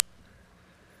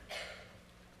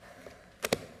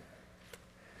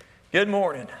Good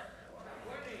morning.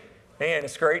 Man,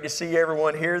 it's great to see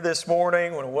everyone here this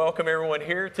morning. I want to welcome everyone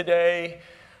here today.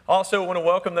 Also want to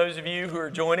welcome those of you who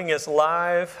are joining us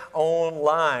live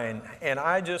online. And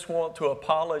I just want to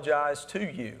apologize to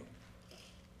you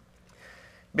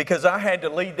because I had to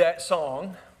lead that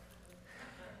song.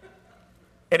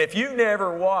 And if you've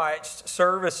never watched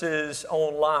services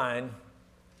online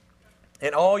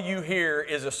and all you hear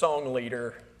is a song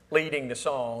leader leading the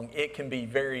song, it can be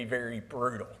very, very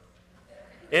brutal.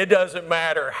 It doesn't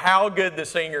matter how good the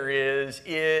singer is,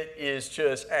 it is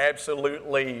just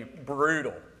absolutely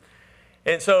brutal.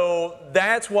 And so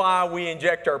that's why we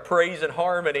inject our praise and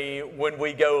harmony when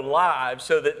we go live,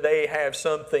 so that they have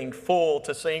something full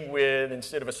to sing with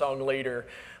instead of a song leader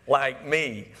like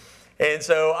me. And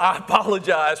so I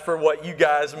apologize for what you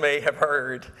guys may have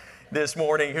heard this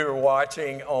morning who are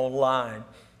watching online.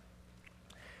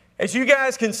 As you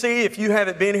guys can see, if you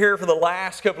haven't been here for the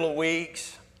last couple of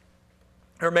weeks,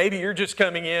 or maybe you're just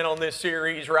coming in on this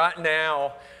series right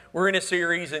now, we're in a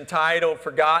series entitled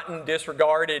Forgotten,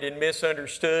 Disregarded, and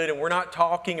Misunderstood, and we're not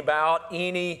talking about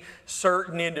any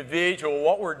certain individual.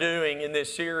 What we're doing in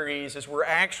this series is we're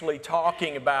actually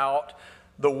talking about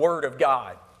the Word of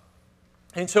God.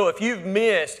 And so if you've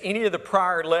missed any of the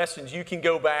prior lessons, you can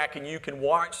go back and you can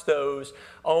watch those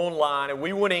online, and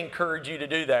we want to encourage you to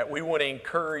do that. We want to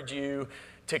encourage you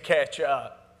to catch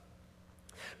up.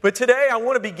 But today I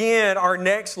want to begin our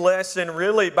next lesson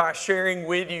really by sharing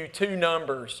with you two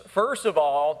numbers. First of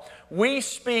all, we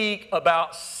speak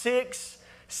about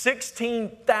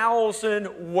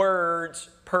 16,000 words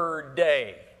per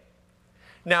day.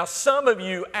 Now, some of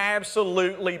you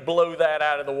absolutely blow that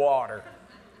out of the water.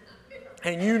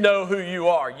 And you know who you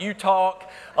are. You talk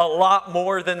a lot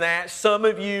more than that. Some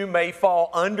of you may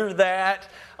fall under that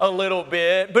a little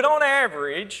bit. But on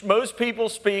average, most people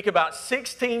speak about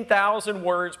 16,000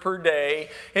 words per day.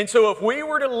 And so if we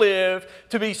were to live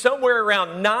to be somewhere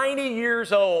around 90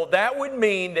 years old, that would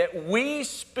mean that we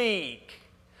speak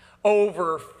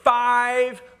over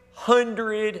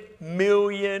 500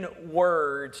 million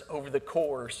words over the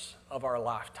course of our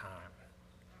lifetime.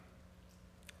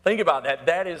 Think about that.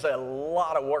 That is a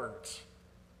lot of words.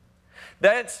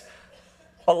 That's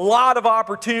a lot of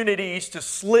opportunities to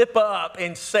slip up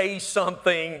and say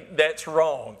something that's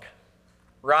wrong,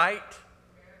 right?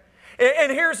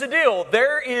 And here's the deal.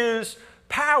 There is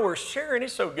power. Sharon,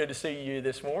 it's so good to see you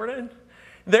this morning.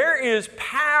 There is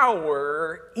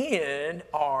power in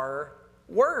our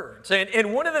words.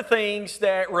 And one of the things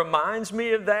that reminds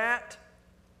me of that,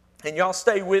 and y'all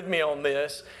stay with me on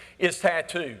this, is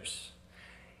tattoos.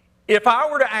 If I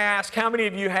were to ask how many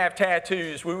of you have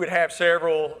tattoos, we would have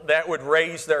several that would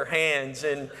raise their hands.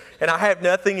 And I have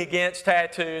nothing against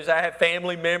tattoos. I have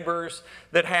family members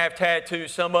that have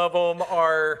tattoos. Some of them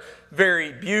are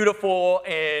very beautiful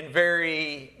and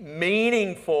very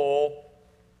meaningful.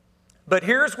 But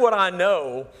here's what I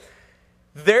know.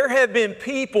 There have been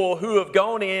people who have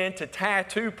gone into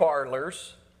tattoo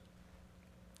parlors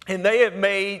and they have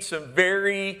made some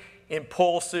very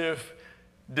impulsive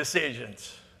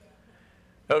decisions.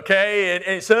 Okay,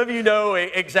 and some of you know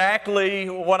exactly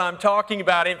what I'm talking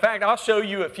about. In fact, I'll show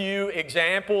you a few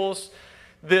examples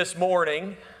this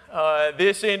morning.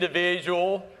 This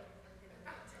individual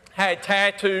had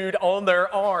tattooed on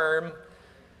their arm.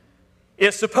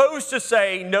 It's supposed to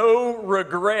say no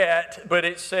regret, but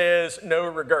it says no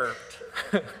regret.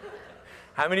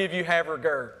 How many of you have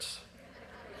regrets?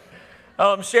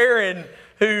 Sharon,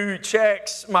 who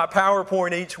checks my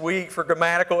PowerPoint each week for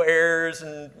grammatical errors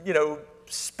and,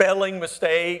 spelling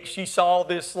mistakes, she saw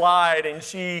this slide and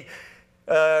she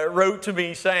wrote to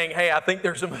me saying, hey, I think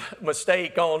there's a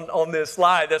mistake on this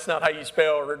slide. That's not how you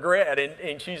spell regret.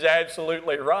 And she's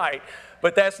absolutely right.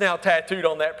 But that's now tattooed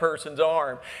on that person's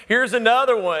arm. Here's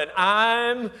another one.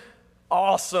 I'm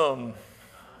awesome.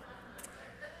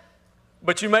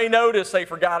 But you may notice they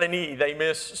forgot an E. They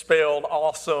misspelled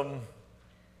awesome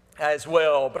as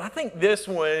well. But I think this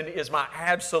one is my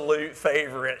absolute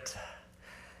favorite.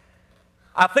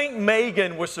 I think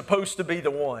Megan was supposed to be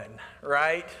the one,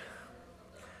 right?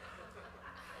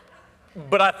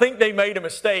 But I think they made a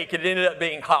mistake. It ended up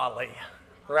being Holly,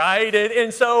 right?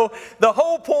 And so the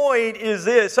whole point is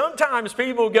this. Sometimes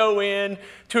people go in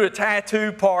to a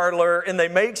tattoo parlor and they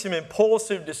make some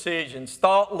impulsive decisions,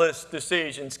 thoughtless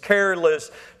decisions,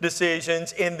 careless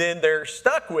decisions, and then they're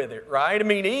stuck with it, right? I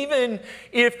mean, even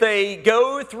if they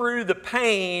go through the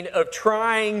pain of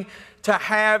trying to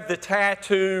have the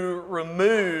tattoo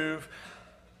removed,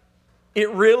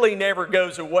 it really never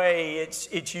goes away.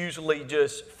 It's usually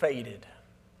just faded.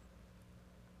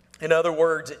 In other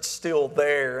words, it's still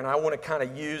there. And I want to kind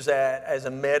of use that as a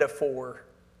metaphor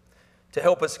to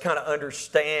help us kind of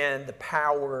understand the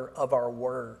power of our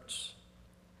words.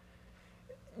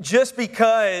 Just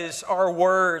because our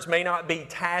words may not be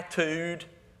tattooed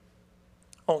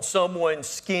on someone's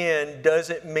skin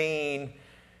doesn't mean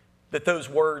that those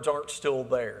words aren't still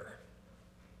there.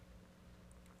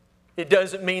 It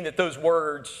doesn't mean that those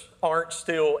words aren't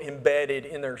still embedded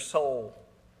in their soul,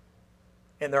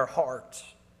 in their hearts.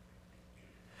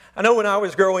 I know when I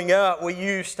was growing up, we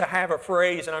used to have a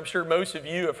phrase, and I'm sure most of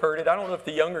you have heard it. I don't know if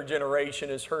the younger generation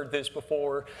has heard this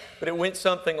before, but it went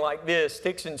something like this: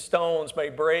 sticks and stones may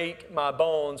break my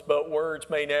bones, but words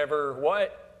may never,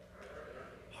 what?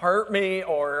 Hurt me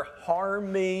or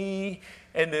harm me.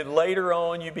 And then later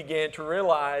on, you began to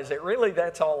realize that really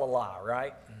that's all a lie,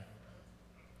 right?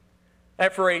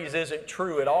 That phrase isn't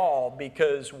true at all,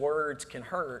 because words can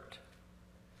hurt.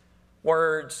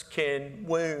 Words can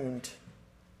wound.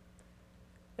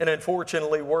 And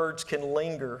unfortunately, words can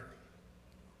linger.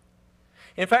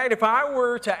 In fact, if I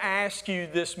were to ask you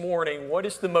this morning, what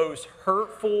is the most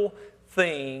hurtful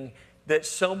thing that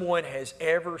someone has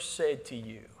ever said to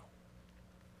you?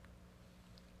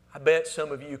 I bet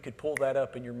some of you could pull that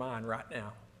up in your mind right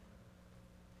now.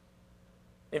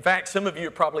 In fact, some of you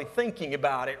are probably thinking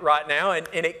about it right now, and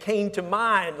it came to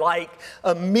mind like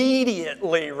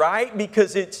immediately, right?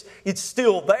 Because it's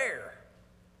still there.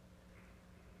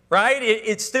 Right?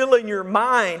 It's still in your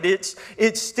mind. It's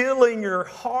still in your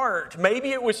heart.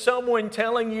 Maybe it was someone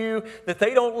telling you that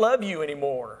they don't love you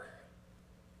anymore,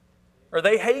 or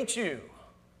they hate you,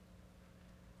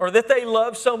 or that they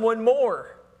love someone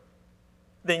more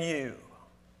than you.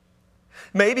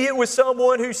 Maybe it was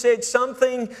someone who said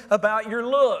something about your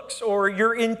looks or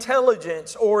your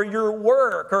intelligence or your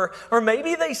work, or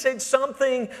maybe they said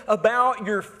something about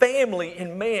your family,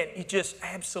 and man, it just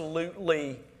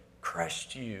absolutely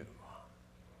crushed you.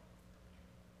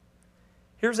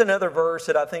 Here's another verse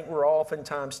that I think we're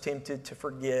oftentimes tempted to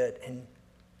forget and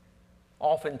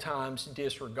oftentimes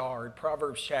disregard.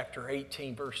 Proverbs chapter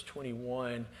 18, verse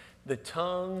 21. The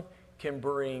tongue can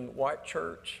bring what,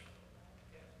 church?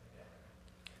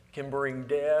 Can bring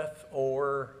death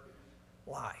or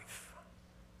life.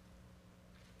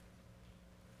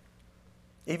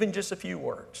 Even just a few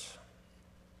words.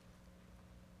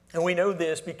 And we know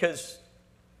this because,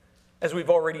 as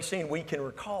we've already seen, we can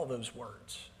recall those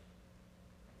words.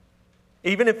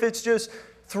 Even if it's just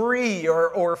 3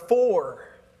 or 4.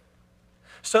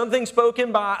 Something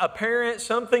spoken by a parent,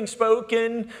 something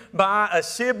spoken by a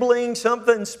sibling,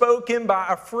 something spoken by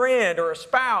a friend or a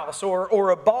spouse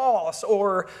or a boss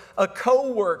or a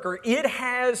coworker. It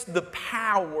has the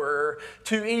power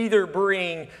to either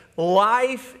bring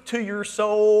life to your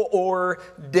soul or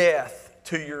death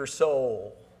to your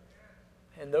soul.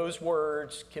 And those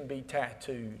words can be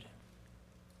tattooed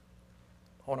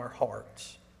on our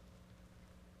hearts.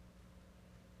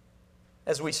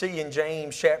 As we see in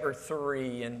James chapter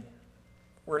 3, and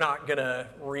we're not going to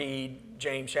read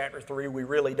James chapter 3, we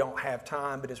really don't have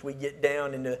time, but as we get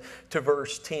down into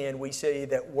verse 10, we see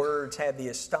that words have the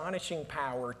astonishing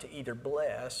power to either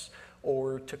bless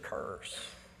or to curse,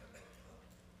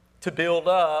 to build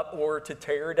up or to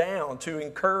tear down, to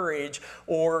encourage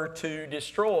or to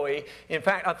destroy. In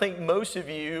fact, I think most of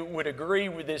you would agree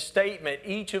with this statement.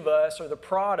 Each of us are the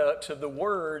products of the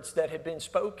words that have been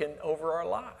spoken over our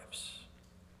lives.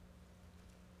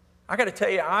 I got to tell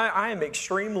you, I am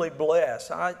extremely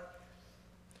blessed.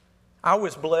 I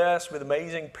was blessed with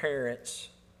amazing parents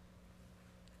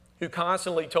who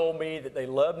constantly told me that they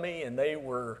loved me and they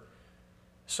were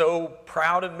so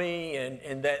proud of me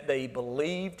and that they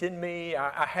believed in me.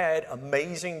 I had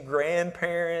amazing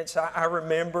grandparents. I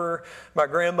remember my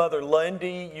grandmother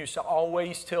Lundy used to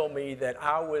always tell me that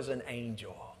I was an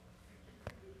angel.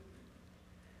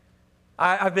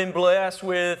 I've been blessed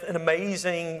with an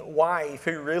amazing wife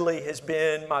who really has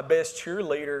been my best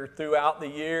cheerleader throughout the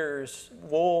years.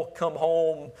 We'll come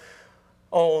home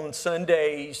on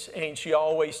Sundays and she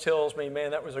always tells me, man,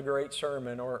 that was a great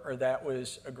sermon, or that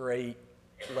was a great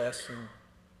lesson.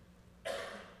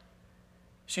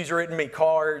 She's written me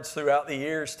cards throughout the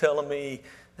years telling me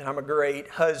that I'm a great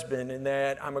husband and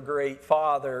that I'm a great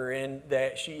father and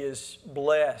that she is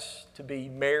blessed to be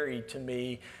married to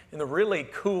me. And the really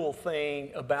cool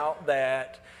thing about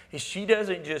that is she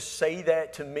doesn't just say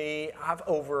that to me. I've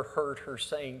overheard her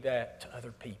saying that to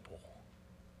other people.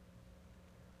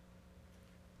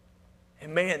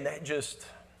 And man,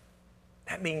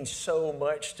 that means so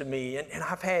much to me. And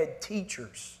I've had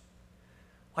teachers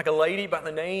Like a lady by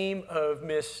the name of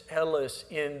Miss Ellis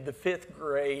in the 5th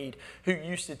grade who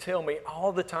used to tell me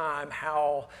all the time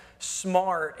how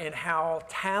smart and how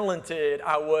talented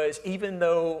I was, even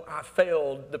though I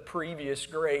failed the previous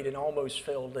grade and almost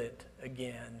failed it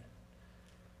again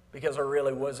because I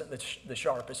really wasn't the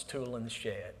sharpest tool in the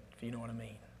shed, if you know what I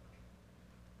mean.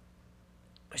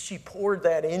 But she poured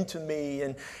that into me,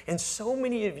 and so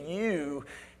many of you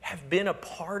have been a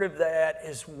part of that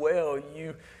as well.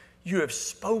 You have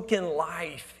spoken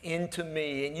life into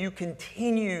me, and you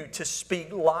continue to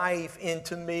speak life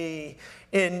into me.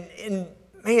 And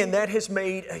man, that has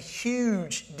made a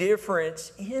huge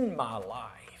difference in my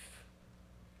life.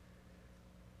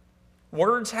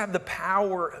 Words have the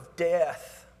power of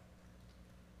death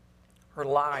or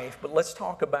life, but let's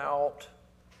talk about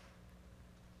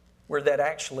where that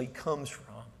actually comes from.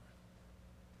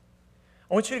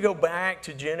 I want you to go back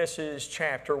to Genesis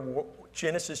chapter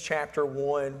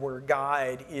 1, where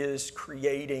God is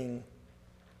creating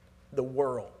the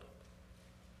world.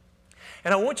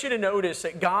 And I want you to notice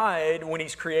that God, when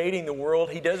He's creating the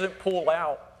world, He doesn't pull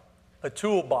out a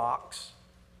toolbox.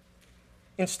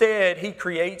 Instead, He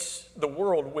creates the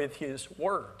world with His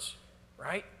words,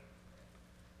 right?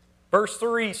 Verse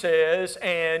 3 says,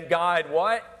 and God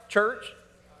what, church?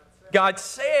 God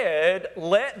said,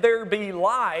 let there be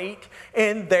light,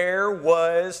 and there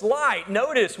was light.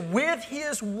 Notice, with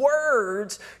His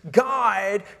words,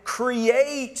 God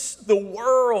creates the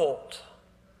world.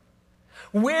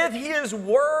 With His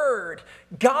word,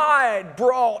 God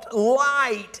brought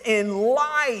light and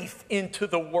life into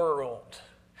the world.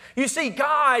 You see,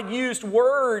 God used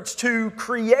words to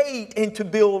create and to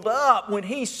build up. When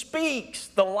He speaks,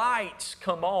 the lights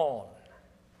come on.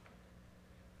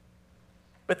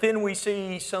 But then we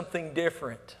see something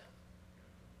different.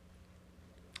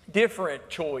 Different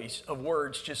choice of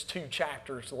words just 2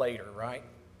 chapters later, right?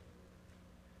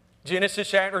 Genesis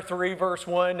chapter 3, verse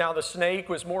 1, now the snake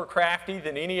was more crafty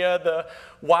than any of the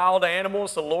wild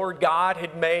animals the Lord God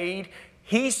had made.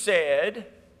 He said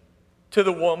to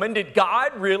the woman, did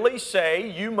God really say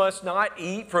you must not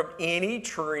eat from any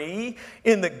tree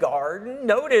in the garden?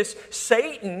 Notice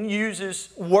Satan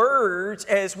uses words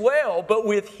as well, but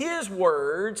with his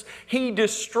words, he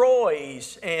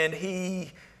destroys and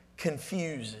he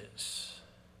confuses.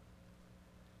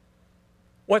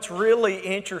 What's really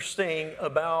interesting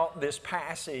about this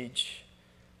passage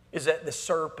is that the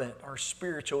serpent, our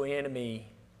spiritual enemy,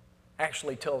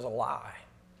 actually tells a lie,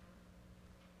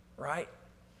 right?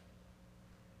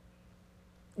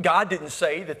 God didn't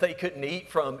say that they couldn't eat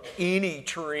from any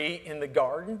tree in the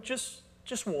garden, just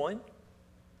one.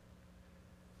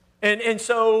 And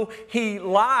so he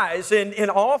lies, and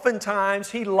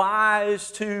oftentimes he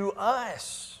lies to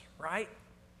us, right?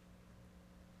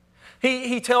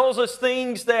 He tells us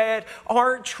things that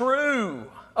aren't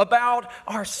true about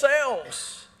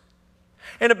ourselves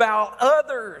and about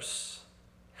others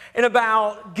and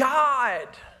about God.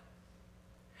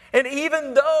 And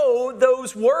even though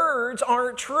those words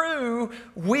aren't true,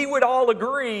 we would all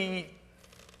agree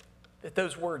that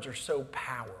those words are so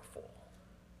powerful.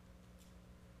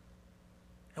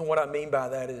 And what I mean by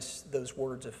that is those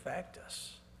words affect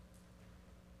us.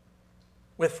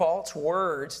 With false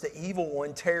words, the evil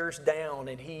one tears down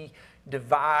and he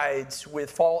divides. With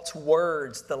false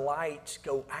words, the lights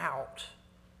go out.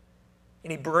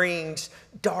 And he brings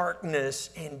darkness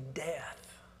and death.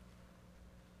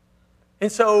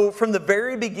 And so from the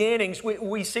very beginnings,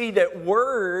 we see that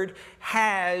word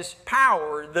has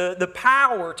power, the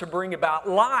power to bring about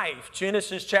life,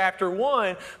 Genesis chapter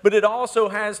 1, but it also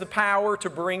has the power to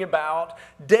bring about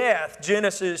death,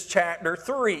 Genesis chapter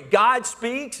 3. God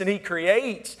speaks and He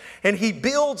creates and He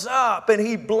builds up and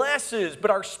He blesses,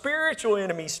 but our spiritual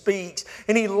enemy speaks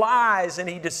and he lies and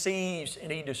he deceives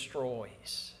and he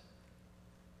destroys.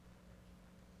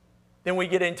 Then we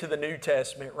get into the New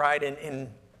Testament, right? And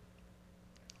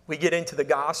we get into the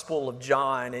Gospel of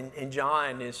John, and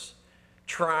John is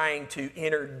trying to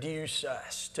introduce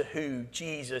us to who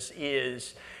Jesus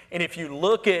is. And if you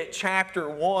look at chapter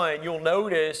 1, you'll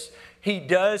notice he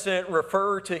doesn't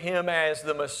refer to Him as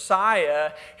the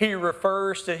Messiah. He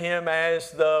refers to Him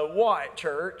as the what,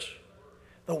 church?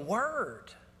 The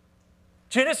Word.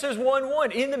 Genesis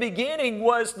 1:1, in the beginning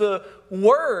was the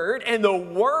Word, and the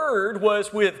Word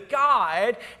was with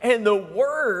God, and the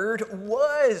Word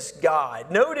was God.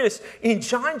 Notice in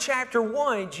John chapter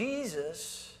 1,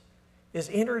 Jesus is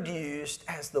introduced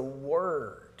as the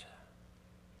Word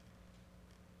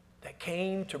that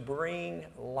came to bring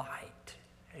light,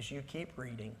 as you keep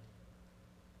reading,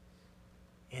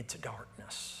 into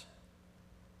darkness.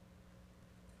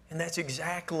 And that's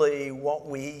exactly what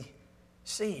we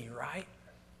see, right?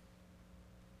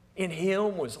 In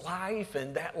Him was life,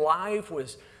 and that life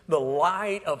was the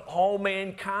light of all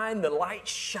mankind. The light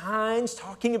shines,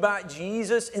 talking about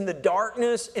Jesus in the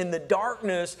darkness, and the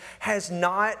darkness has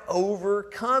not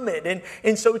overcome it.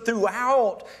 And so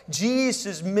throughout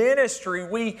Jesus'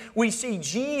 ministry, we see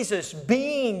Jesus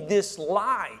being this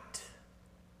light,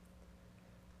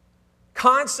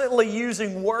 constantly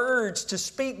using words to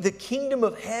speak the kingdom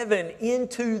of heaven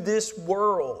into this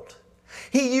world.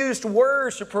 He used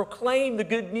words to proclaim the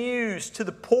good news to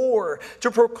the poor, to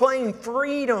proclaim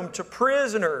freedom to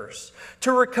prisoners,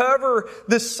 to recover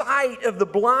the sight of the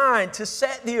blind, to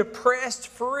set the oppressed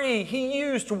free. He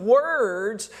used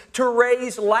words to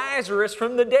raise Lazarus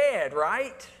from the dead,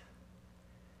 right?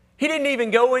 He didn't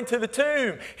even go into the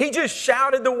tomb. He just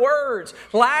shouted the words,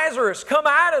 "Lazarus, come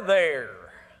out of there."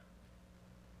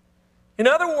 In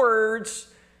other words,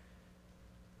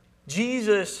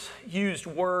 Jesus used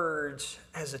words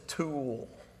as a tool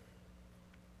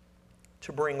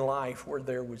to bring life where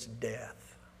there was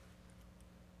death,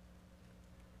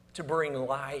 to bring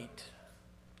light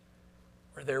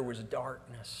where there was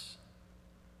darkness,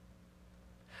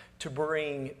 to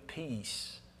bring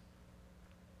peace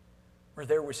where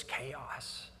there was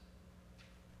chaos.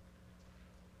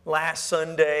 Last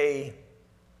Sunday,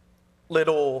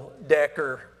 little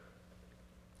Decker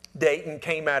Dayton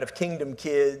came out of Kingdom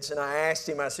Kids, and I asked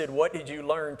him, I said, "What did you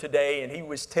learn today?" And he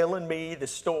was telling me the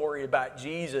story about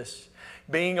Jesus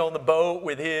being on the boat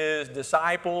with his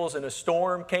disciples, and a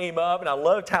storm came up. And I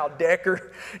loved how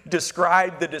Decker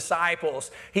described the disciples.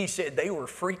 He said they were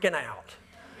freaking out.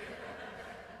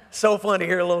 So fun to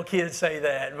hear a little kid say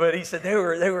that. But he said they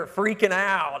were freaking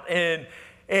out.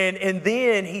 And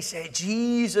then he said,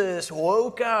 Jesus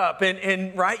woke up,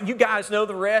 and right, you guys know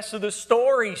the rest of the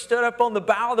story. He stood up on the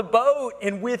bow of the boat,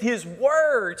 and with his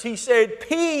words, he said,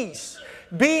 "Peace,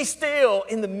 be still,"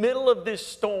 in the middle of this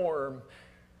storm.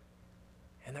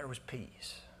 And there was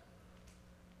peace.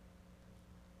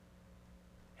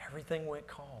 Everything went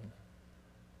calm.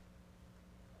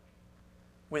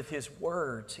 With his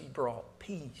words, he brought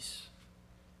peace.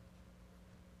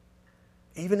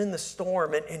 Even in the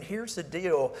storm. And here's the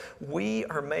deal. We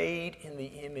are made in the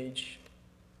image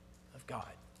of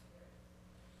God.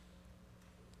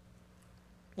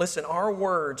 Listen, our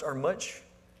words are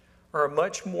a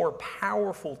much more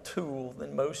powerful tool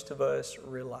than most of us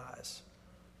realize.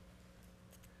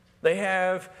 They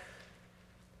have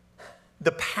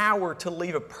the power to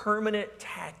leave a permanent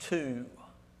tattoo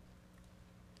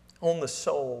on the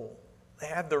soul. They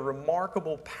have the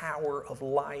remarkable power of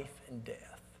life and death.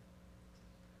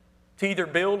 To either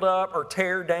build up or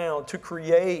tear down, to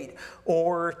create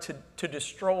or to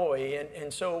destroy.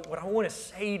 And so what I want to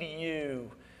say to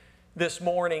you this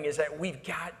morning is that we've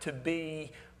got to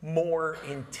be more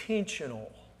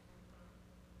intentional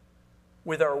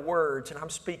with our words. And I'm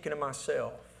speaking to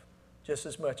myself just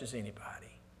as much as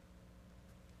anybody.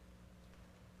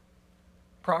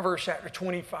 Proverbs chapter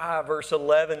 25, verse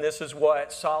 11, this is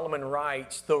what Solomon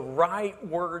writes: "The right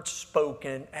word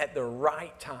spoken at the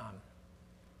right time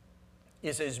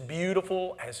is as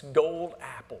beautiful as gold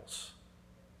apples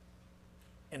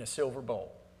in a silver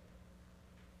bowl."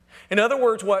 In other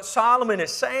words, what Solomon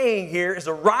is saying here is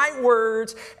the right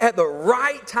words at the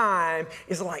right time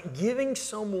is like giving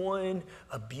someone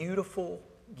a beautiful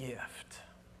gift.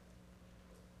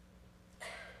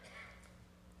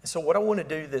 And so what I want to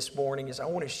do this morning is I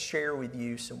want to share with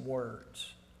you some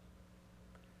words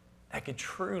that could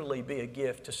truly be a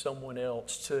gift to someone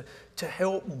else to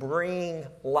help bring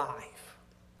life.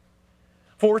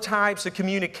 4 types of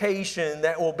communication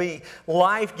that will be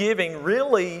life-giving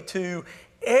really to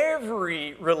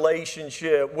every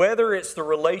relationship, whether it's the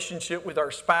relationship with our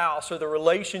spouse or the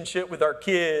relationship with our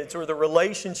kids or the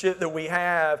relationship that we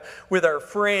have with our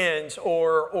friends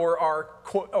or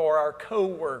our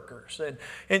co-workers.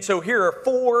 And so here are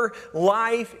 4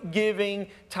 life-giving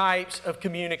types of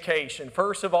communication.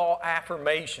 First of all,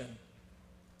 affirmation.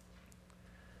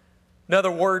 Another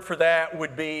word for that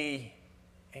would be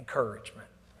encouragement.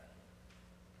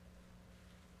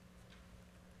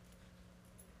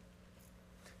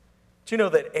 Do you know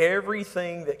that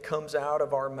everything that comes out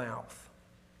of our mouth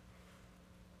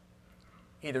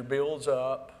either builds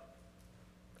up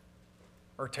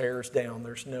or tears down?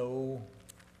 There's no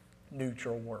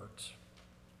neutral words.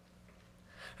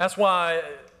 That's why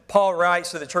Paul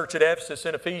writes to the church at Ephesus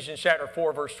in Ephesians chapter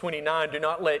 4, verse 29, "Do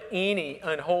not let any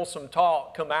unwholesome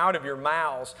talk come out of your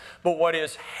mouths, but what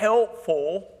is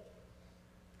helpful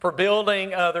for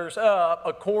building others up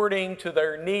according to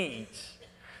their needs,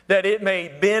 that it may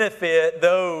benefit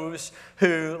those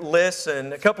who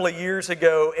listen." A couple of years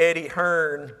ago, Eddie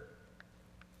Hearn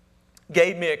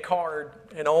gave me a card,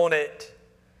 and on it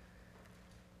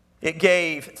It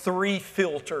gave 3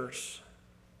 filters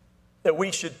that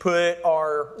we should put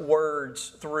our words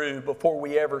through before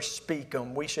we ever speak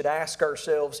them. We should ask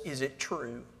ourselves, is it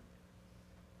true?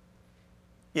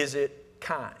 Is it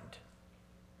kind?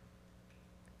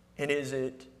 And is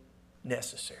it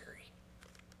necessary?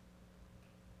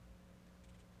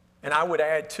 And I would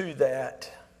add to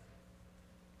that,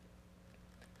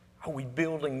 are we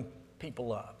building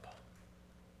people up?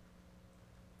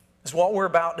 Is what we're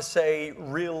about to say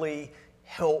really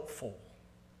helpful?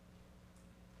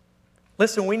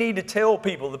 Listen, we need to tell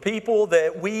people, the people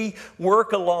that we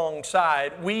work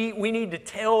alongside, we need to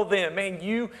tell them, man,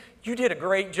 you did a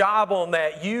great job on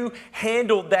that. You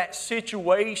handled that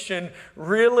situation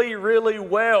really, really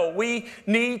well. We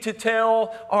need to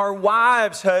tell our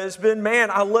wives, husband,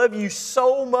 man, I love you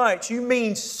so much. You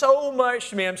mean so much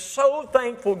to me. I'm so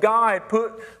thankful God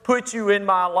put you in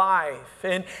my life.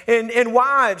 And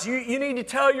wives, you need to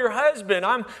tell your husband,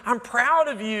 I'm proud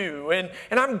of you and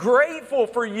I'm grateful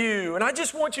for you. And I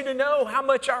just want you to know how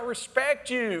much I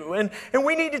respect you. And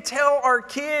we need to tell our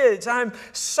kids, I'm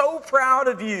so proud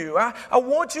of you. I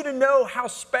want you to know how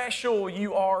special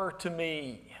you are to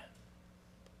me.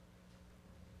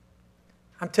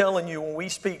 I'm telling you, when we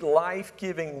speak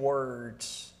life-giving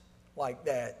words like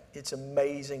that, it's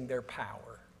amazing their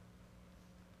power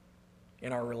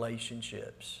in our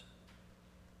relationships.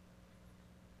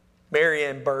 Mary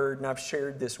Ann Bird, and I've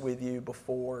shared this with you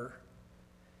before,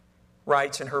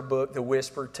 writes in her book, The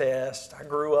Whisper Test, I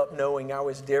grew up knowing I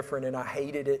was different and I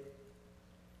hated it.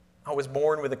 I was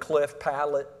born with a cleft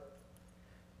palate.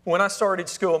 When I started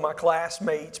school, my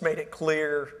classmates made it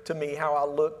clear to me how I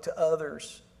looked to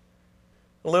others.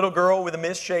 A little girl with a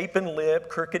misshapen lip,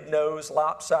 crooked nose,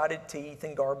 lopsided teeth,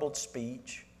 and garbled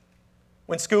speech.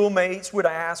 When schoolmates would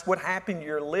ask, what happened to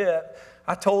your lip?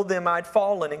 I told them I'd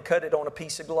fallen and cut it on a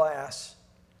piece of glass.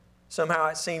 Somehow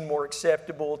it seemed more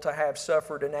acceptable to have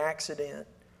suffered an accident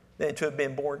than to have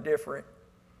been born different.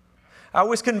 I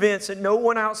was convinced that no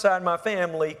one outside my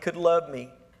family could love me.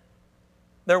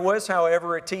 There was,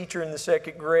 however, a teacher in the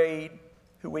 2nd grade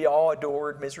who we all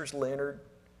adored, Mrs. Leonard.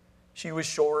 She was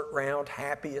short, round,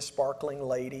 happy, a sparkling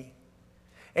lady.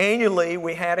 Annually,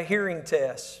 we had a hearing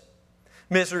test.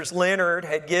 Mrs. Leonard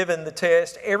had given the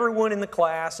test to everyone in the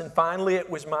class, and finally it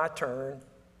was my turn.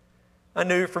 I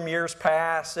knew from years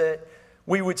past that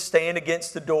we would stand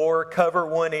against the door, cover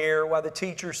one ear, while the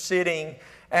teacher sitting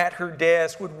at her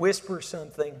desk would whisper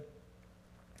something,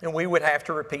 and we would have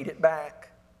to repeat it back.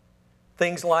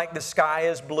 Things like, the sky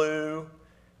is blue,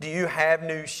 do you have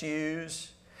new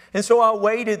shoes? And so I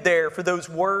waited there for those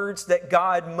words that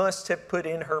God must have put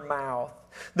in her mouth.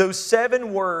 Those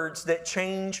 7 words that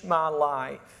changed my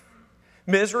life.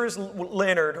 Mrs.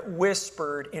 Leonard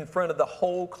whispered in front of the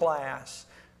whole class,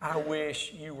 I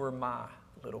wish you were my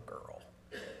little girl.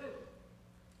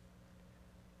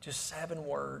 Just 7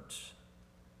 words.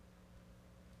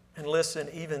 And listen,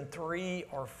 even 3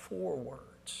 or 4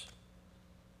 words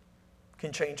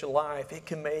can change a life. It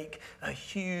can make a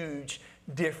huge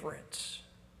difference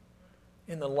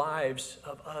in the lives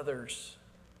of others.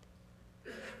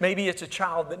 Maybe it's a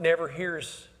child that never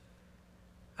hears,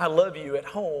 I love you at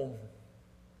home,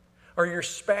 or you're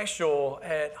special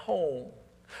at home.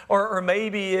 Or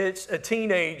maybe it's a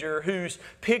teenager who's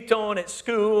picked on at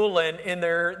school and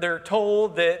they're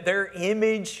told that their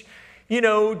image,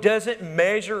 doesn't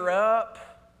measure up,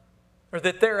 or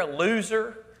that they're a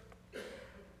loser.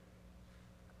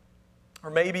 Or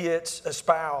maybe it's a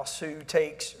spouse who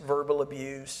takes verbal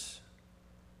abuse.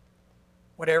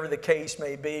 Whatever the case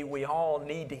may be, we all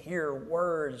need to hear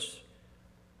words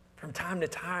from time to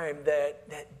time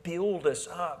that build us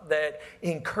up, that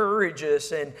encourage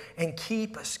us and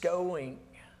keep us going.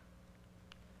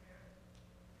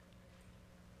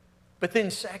 But then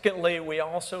secondly, we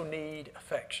also need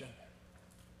affection.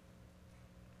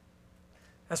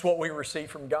 That's what we receive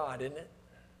from God, isn't it?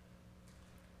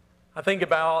 I think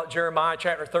about Jeremiah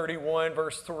chapter 31,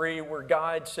 verse 3, where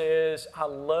God says,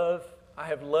 I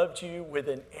have loved you with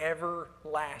an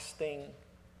everlasting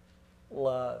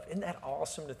love. Isn't that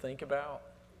awesome to think about?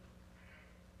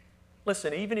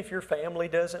 Listen, even if your family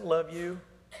doesn't love you,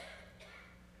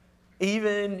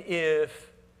 even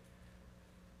if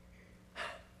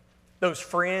those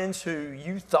friends who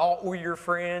you thought were your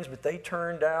friends, but they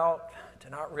turned out to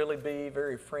not really be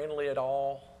very friendly at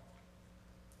all,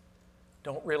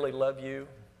 don't really love you,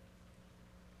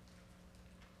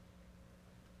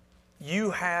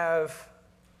 you have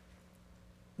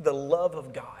the love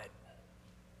of God.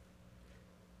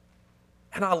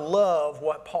 And I love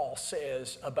what Paul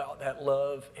says about that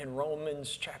love in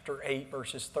Romans chapter 8,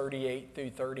 verses 38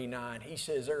 through 39. He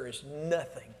says there is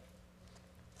nothing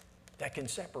that can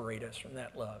separate us from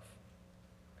that love.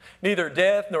 Neither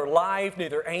death nor life,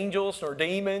 neither angels nor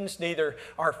demons, neither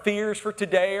our fears for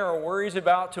today or our worries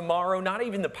about tomorrow, not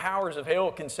even the powers of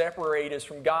hell can separate us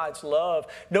from God's love.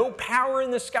 No power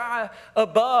in the sky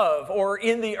above or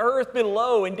in the earth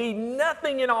below, indeed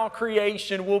nothing in all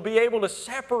creation will be able to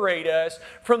separate us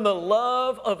from the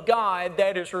love of God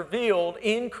that is revealed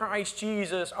in Christ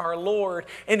Jesus our Lord.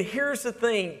 And here's the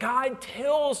thing, God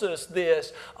tells us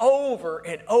this over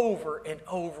and over and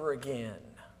over again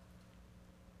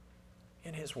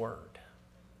in His Word.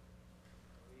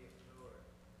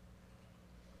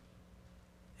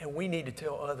 And we need to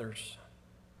tell others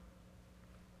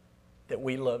that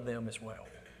we love them as well.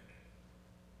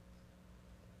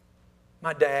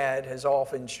 My dad has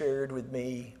often shared with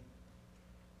me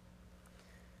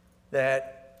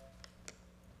that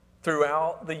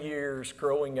throughout the years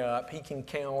growing up, he can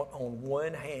count on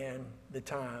one hand the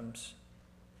times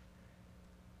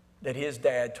that his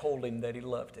dad told him that he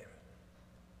loved him.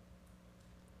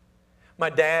 My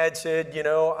dad said,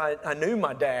 I knew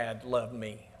my dad loved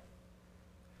me.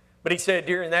 But he said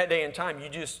during that day and time, you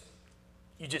just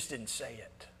didn't say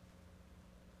it.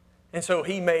 And so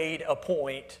he made a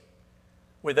point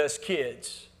with us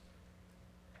kids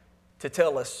to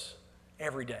tell us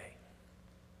every day.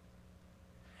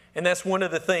 And that's one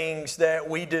of the things that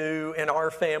we do in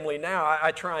our family now.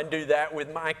 I try and do that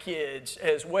with my kids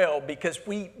as well because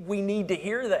we need to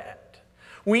hear that.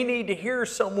 We need to hear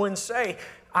someone say,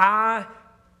 I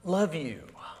love you.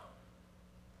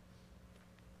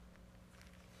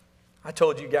 I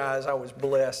told you guys I was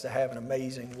blessed to have an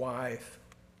amazing wife.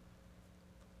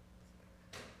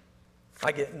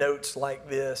 I get notes like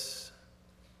this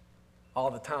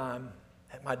all the time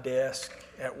at my desk,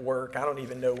 at work. I don't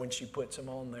even know when she puts them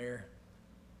on there.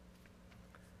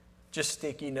 Just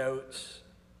sticky notes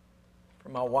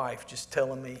from my wife just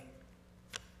telling me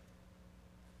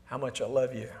how much I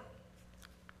love you.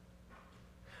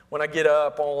 When I get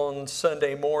up on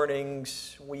Sunday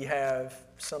mornings, we have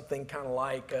something kind of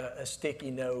like a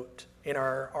sticky note in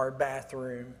our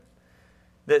bathroom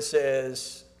that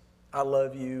says, I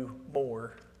love you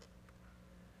more.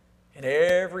 And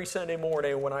every Sunday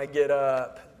morning when I get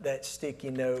up, that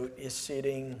sticky note is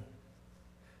sitting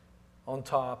on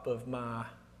top of my,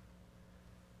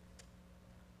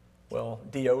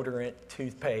 deodorant,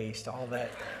 toothpaste, all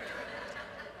that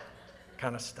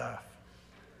kind of stuff.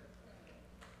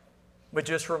 But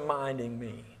just reminding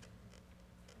me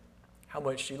how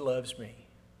much she loves me.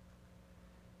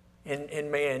 And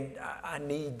man, I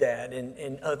need that,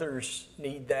 and others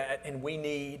need that, and we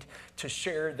need to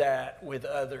share that with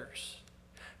others.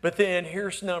 But then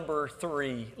here's number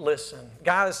 3. Listen,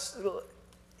 guys,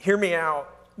 hear me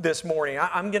out this morning.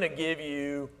 I'm going to give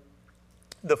you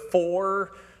the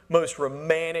 4 most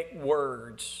romantic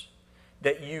words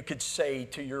that you could say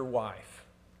to your wife.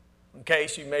 Okay,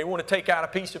 so you may want to take out a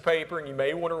piece of paper and you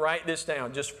may want to write this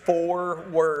down. Just 4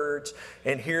 words,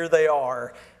 and here they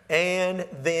are. And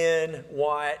then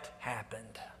what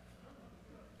happened?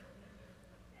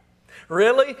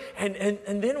 Really?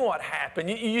 And then what happened?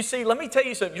 You see, let me tell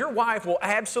you something. Your wife will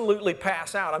absolutely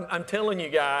pass out. I'm telling you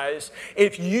guys,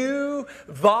 if you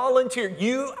volunteer,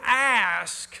 you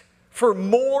ask for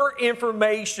more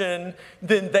information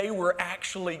than they were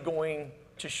actually going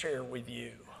to share with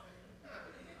you.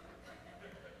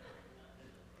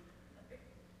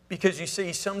 Because you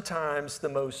see, sometimes the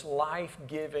most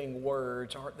life-giving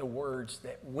words aren't the words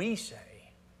that we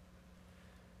say,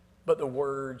 but the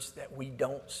words that we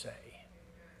don't say.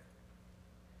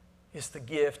 It's the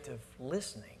gift of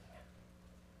listening.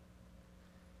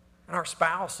 And our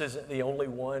spouse isn't the only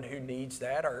one who needs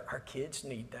that. Our kids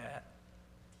need that.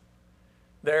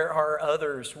 There are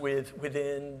others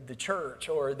within the church,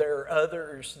 or there are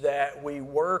others that we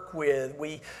work with.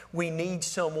 We need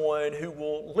someone who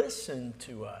will listen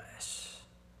to us.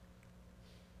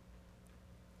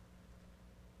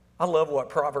 I love what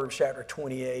Proverbs chapter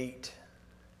 28,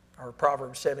 or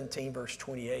Proverbs 17 verse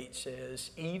 28 says,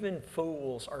 even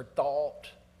fools are thought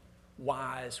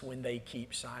wise when they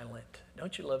keep silent.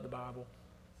 Don't you love the Bible?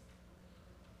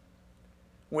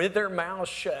 With their mouths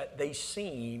shut, they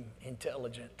seem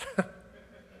intelligent.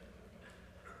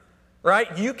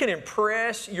 Right? You can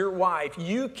impress your wife.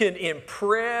 You can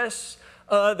impress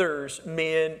others,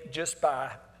 men, just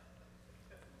by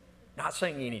not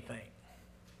saying anything.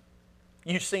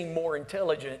 You seem more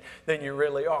intelligent than you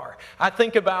really are. I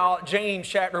think about James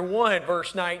chapter 1,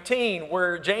 verse 19,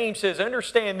 where James says,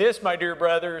 understand this, my dear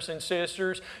brothers and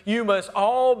sisters, you must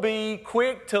all be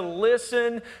quick to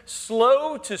listen,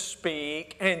 slow to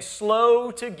speak, and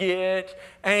slow to get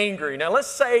angry. Now let's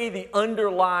say the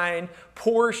underlined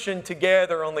portion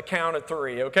together on the count of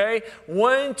three, okay?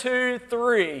 1, 2,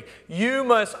 3. You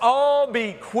must all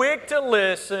be quick to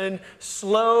listen,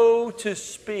 slow to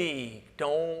speak.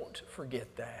 Don't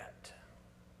forget that.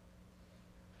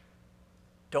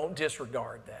 Don't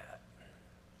disregard that.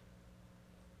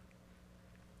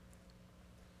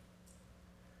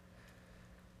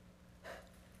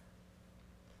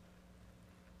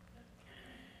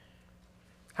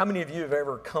 How many of you have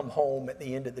ever come home at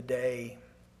the end of the day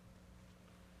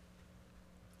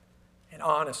and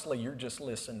honestly you're just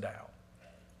listened out?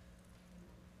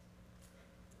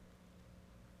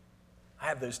 I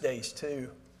have those days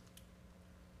too.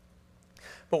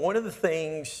 But one of the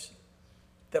things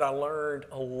that I learned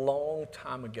a long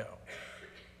time ago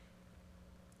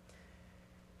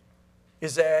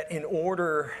is that in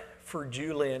order for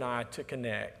Julie and I to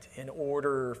connect, in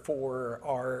order for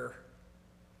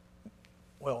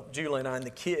Julie and I and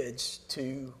the kids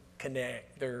to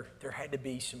connect, there had to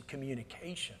be some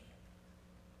communication,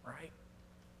 right?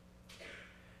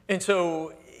 And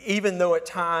so even though at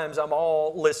times I'm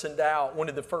all listened out, one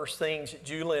of the first things that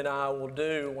Julie and I will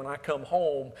do when I come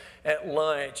home at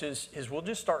lunch is we'll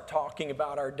just start talking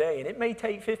about our day. And it may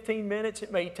take 15 minutes,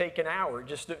 it may take an hour. It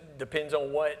just depends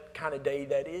on what kind of day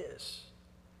that is.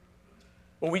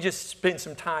 Well, we just spend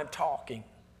some time talking.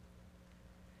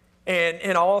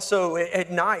 And also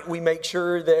at night, we make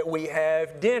sure that we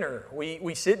have dinner.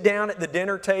 We sit down at the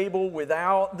dinner table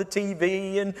without the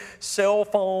TV and cell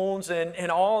phones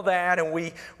and all that. And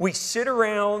we sit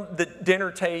around the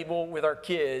dinner table with our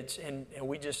kids and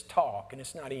we just talk. And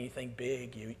it's not anything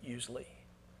big usually.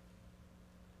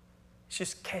 It's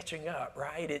just catching up,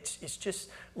 right? It's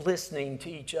just listening to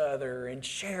each other and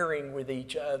sharing with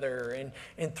each other.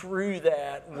 And through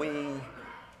that, we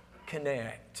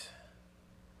connect.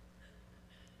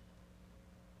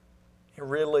 And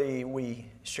really, we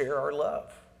share our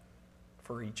love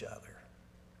for each other.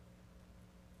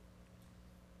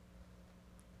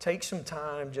 Take some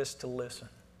time just to listen.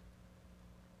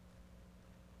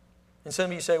 And some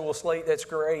of you say, well, Slate, that's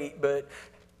great, but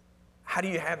how do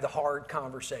you have the hard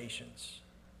conversations?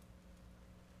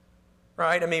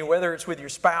 Right? I mean, whether it's with your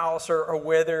spouse or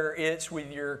whether it's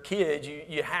with your kids,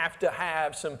 you have to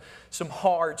have some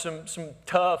hard, some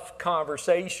tough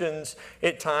conversations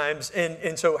at times.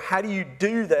 And so how do you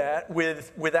do that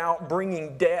without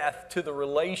bringing death to the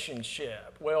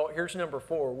relationship? Well, here's number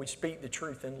 4. We speak the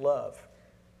truth in love.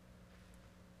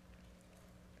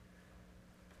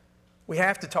 We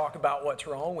have to talk about what's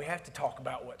wrong. We have to talk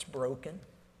about what's broken.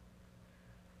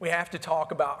 We have to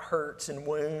talk about hurts and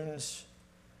wounds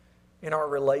in our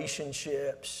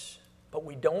relationships, but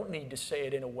we don't need to say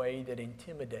it in a way that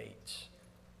intimidates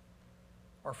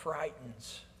or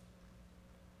frightens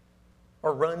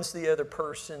or runs the other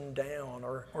person down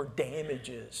or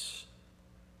damages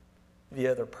the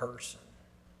other person.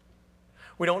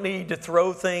 We don't need to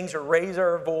throw things or raise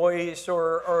our voice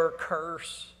or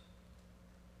curse.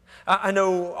 I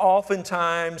know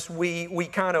oftentimes we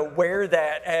kind of wear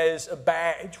that as a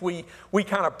badge. We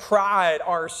kind of pride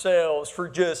ourselves for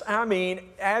just,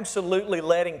 absolutely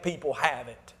letting people have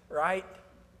it, right?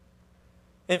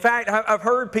 In fact, I've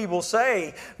heard people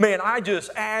say, man, I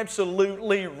just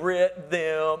absolutely ripped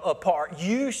them apart.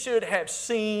 You should have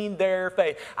seen their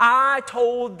face. I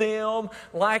told them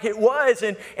like it was,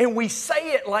 and we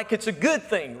say it like it's a good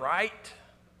thing, right?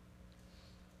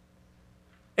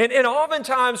 And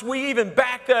oftentimes we even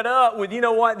back that up with, you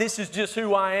know what, this is just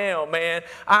who I am, man.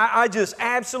 I just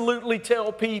absolutely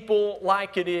tell people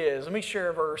like it is. Let me share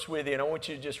a verse with you, and I want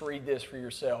you to just read this for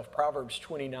yourself. Proverbs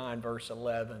 29, verse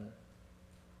 11.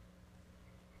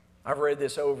 I've read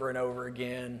this over and over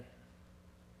again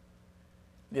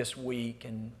this week,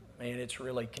 and man, it's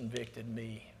really convicted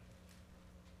me.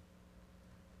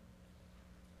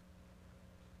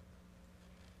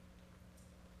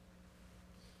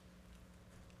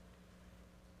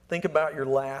 Think about your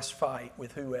last fight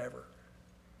with whoever.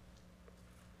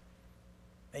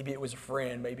 Maybe it was a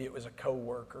friend, maybe it was a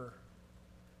coworker.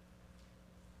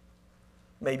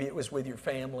 Maybe it was with your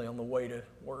family on the way to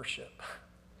worship.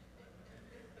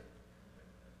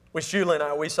 With Julie and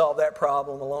I, we solved that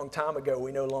problem a long time ago.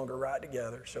 We no longer ride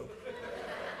together, so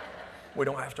we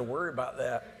don't have to worry about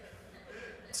that.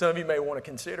 Some of you may want to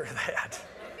consider that.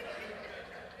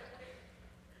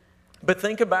 But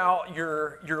think about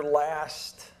your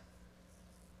last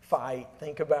fight.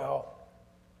 Think about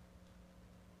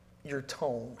your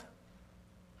tone.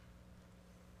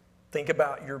 Think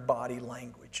about your body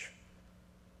language.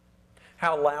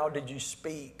 How loud did you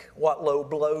speak? What low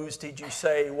blows did you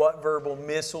say? What verbal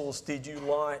missiles did you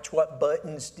launch? What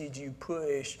buttons did you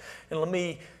push? And let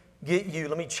me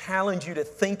challenge you to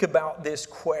think about this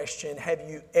question. Have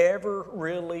you ever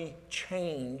really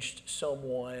changed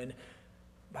someone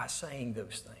by saying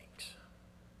those things?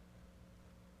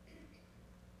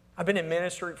 I've been in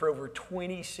ministry for over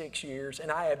 26 years,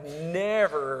 and I have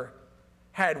never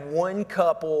had one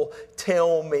couple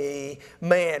tell me,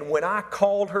 man, when I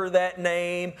called her that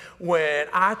name, when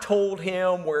I told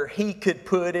him where he could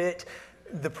put it,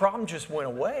 the problem just went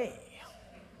away.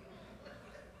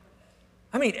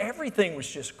 I mean, everything was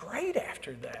just great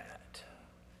after that.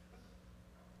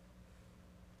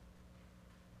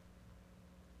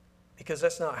 Because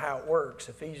that's not how it works.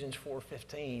 Ephesians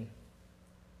 4:15.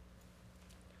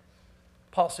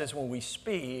 Paul says when we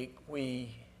speak,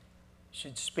 we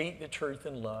should speak the truth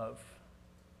in love.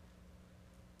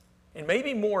 And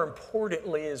maybe more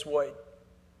importantly is what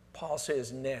Paul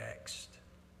says next.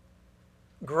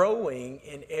 Growing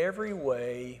in every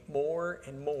way more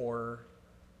and more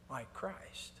like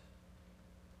Christ.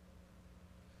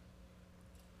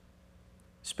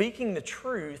 Speaking the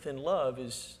truth in love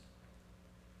is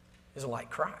like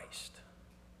Christ.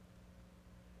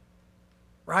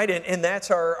 Right? And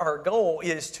that's our goal,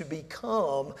 is to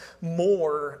become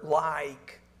more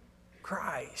like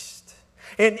Christ.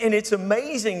 And it's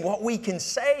amazing what we can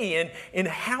say and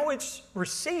how it's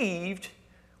received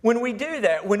when we do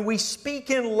that, when we speak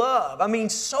in love. I mean,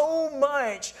 so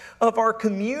much of our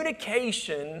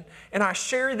communication, and I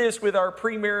share this with our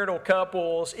premarital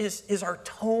couples, is our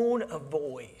tone of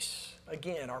voice.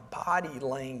 Again, our body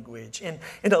language. And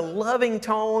a loving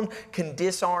tone can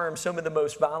disarm some of the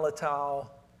most volatile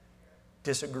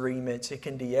disagreements. It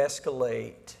can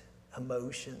de-escalate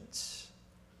emotions.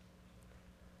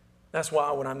 That's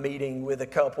why when I'm meeting with a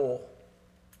couple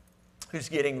who's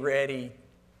getting ready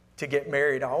to get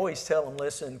married, I always tell them,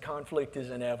 listen, conflict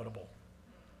is inevitable.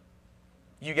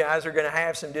 You guys are going to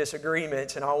have some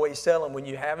disagreements, and I always tell them, when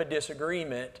you have a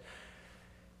disagreement,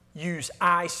 use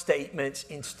I statements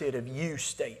instead of you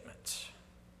statements.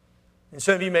 And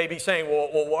some of you may be saying, well,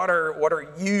 what are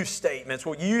you statements?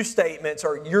 Well, you statements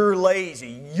are you're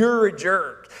lazy, you're a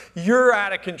jerk, you're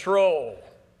out of control,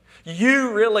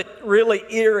 you really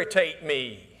irritate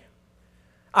me,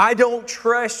 I don't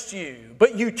trust you.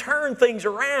 But you turn things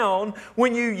around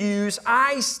when you use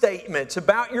I statements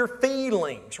about your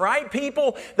feelings, right?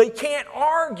 People, they can't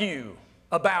argue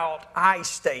about I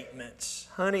statements.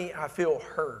 Honey, I feel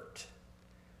hurt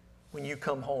when you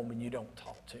come home and you don't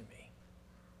talk to me.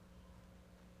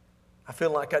 I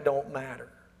feel like I don't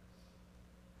matter.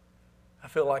 I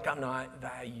feel like I'm not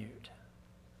valued.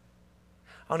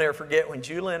 I'll never forget when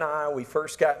Julie and we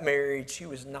first got married. She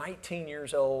was 19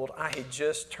 years old. I had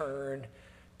just turned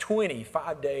 20,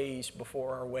 5 days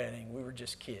before our wedding. We were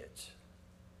just kids.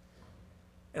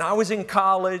 And I was in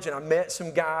college, and I met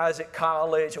some guys at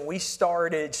college, and we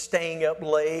started staying up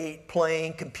late,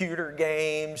 playing computer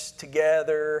games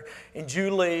together. And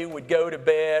Julie would go to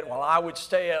bed while I would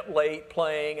stay up late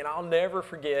playing. And I'll never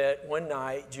forget, one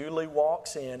night, Julie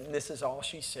walks in, and this is all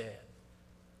she said.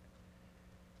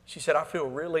 She said, I feel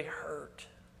really hurt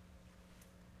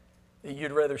that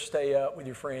you'd rather stay up with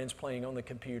your friends playing on the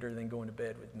computer than going to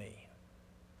bed with me.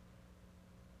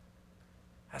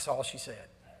 That's all she said.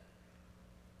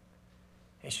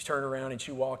 And she turned around and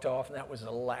she walked off, and that was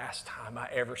the last time I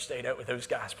ever stayed up with those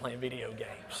guys playing video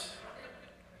games.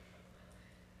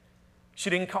 She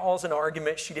didn't cause an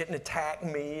argument. She didn't attack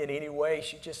me in any way.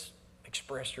 She just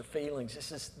expressed her feelings.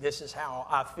 This is how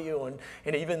I feel.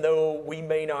 And even though we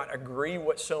may not agree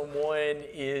what someone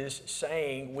is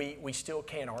saying, we still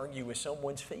can't argue with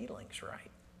someone's feelings,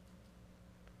 right?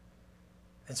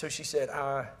 And so she said,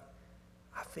 I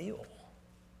feel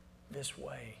this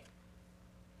way.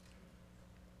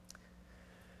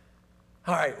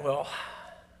 All right, well,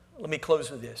 let me close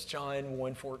with this. John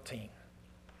 1:14.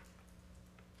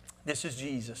 This is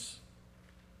Jesus.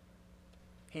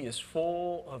 He is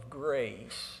full of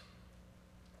grace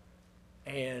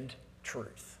and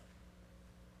truth.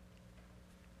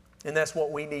 And that's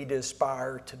what we need to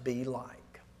aspire to be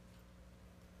like.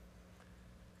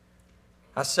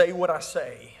 I say what I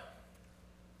say,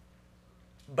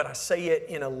 but I say it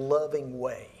in a loving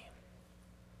way.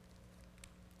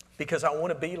 Because I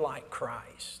want to be like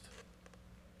Christ.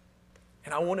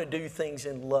 And I want to do things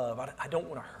in love. I don't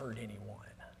want to hurt anyone.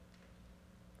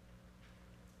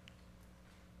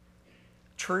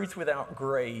 Truth without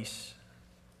grace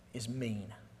is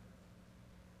mean.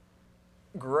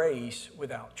 Grace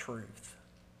without truth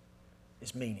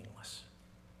is meaningless.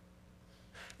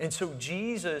 And so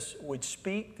Jesus would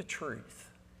speak the truth,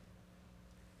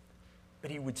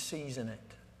 but He would season it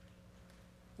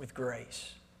with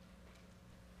grace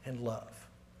and love.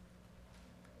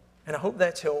 And I hope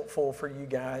that's helpful for you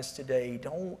guys today.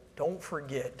 Don't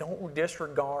forget, don't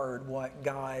disregard what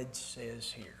God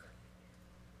says here.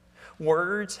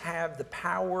 Words have the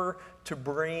power to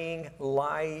bring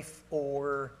life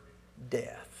or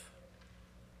death.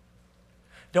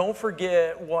 Don't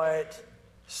forget what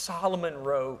Solomon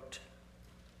wrote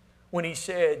when he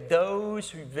said, those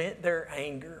who vent their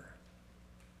anger,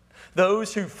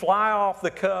 those who fly off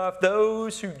the cuff,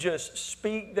 those who just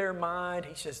speak their mind,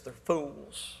 he says they're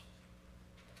fools.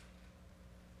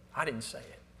 I didn't say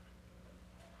it.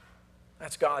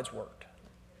 That's God's word.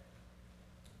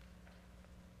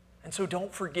 And so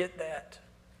don't forget that.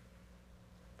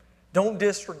 Don't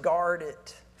disregard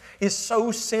it. It's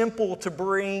so simple to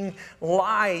bring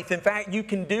life. In fact, you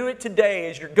can do it today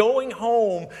as you're going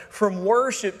home from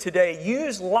worship today.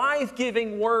 Use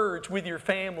life-giving words with your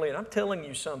family. And I'm telling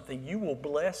you something, you will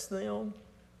bless them,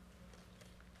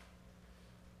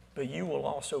 but you will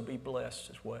also be blessed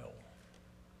as well.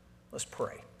 Let's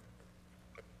pray.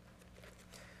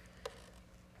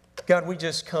 God, we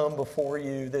just come before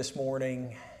you this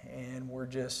morning, and we're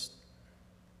just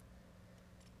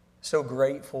so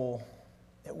grateful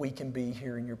that we can be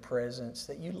here in your presence,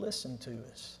 that you listen to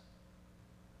us.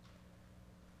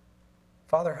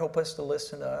 Father, help us to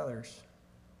listen to others.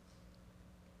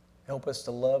 Help us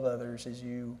to love others as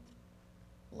you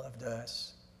loved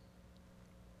us.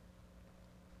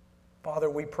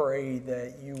 Father, we pray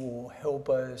that you will help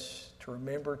us to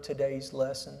remember today's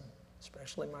lesson,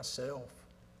 especially myself.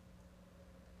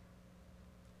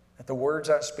 That the words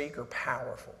I speak are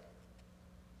powerful.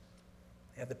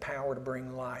 They have the power to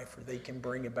bring life, or they can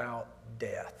bring about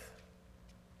death.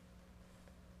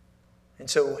 And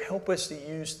so help us to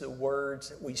use the words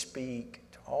that we speak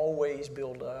to always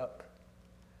build up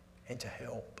and to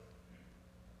help.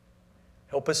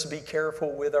 Help us to be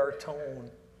careful with our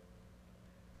tone.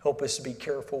 Help us to be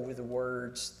careful with the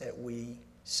words that we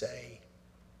say.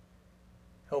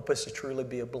 Help us to truly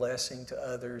be a blessing to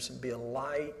others and be a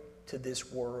light to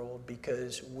this world,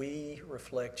 because we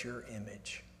reflect your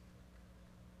image.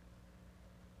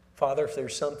 Father, if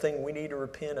there's something we need to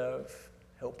repent of,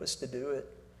 help us to do it.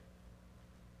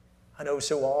 I know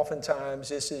so oftentimes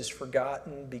this is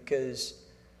forgotten because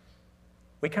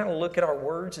we kind of look at our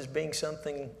words as being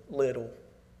something little.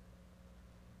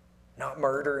 Not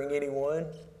murdering anyone.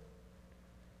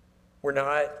 We're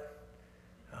not,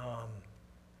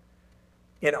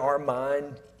 in our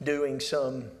mind, doing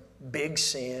some big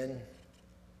sin.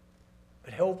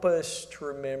 But help us to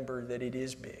remember that it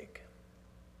is big,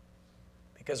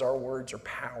 because our words are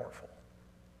powerful.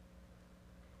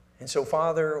 And so,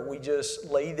 Father, we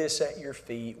just lay this at your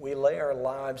feet. We lay our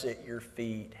lives at your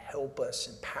feet. Help us,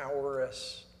 empower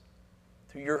us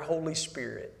through your Holy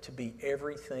Spirit to be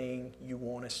everything you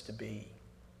want us to be,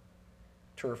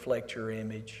 to reflect your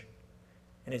image.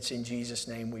 And it's in Jesus'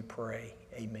 name we pray.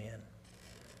 Amen.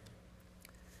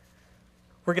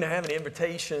 We're going to have an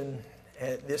invitation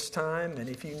at this time, and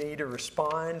if you need to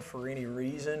respond for any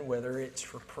reason, whether it's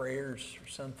for prayers or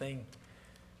something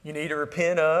you need to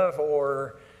repent of,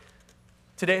 or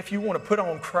today if you want to put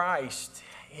on Christ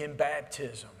in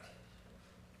baptism,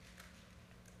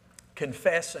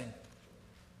 confessing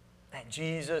that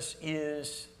Jesus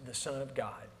is the Son of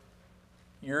God,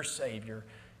 your Savior,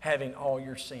 having all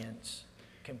your sins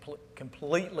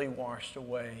completely washed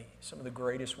away, some of the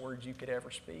greatest words you could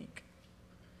ever speak.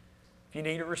 If you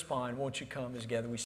need to respond, won't you come as together we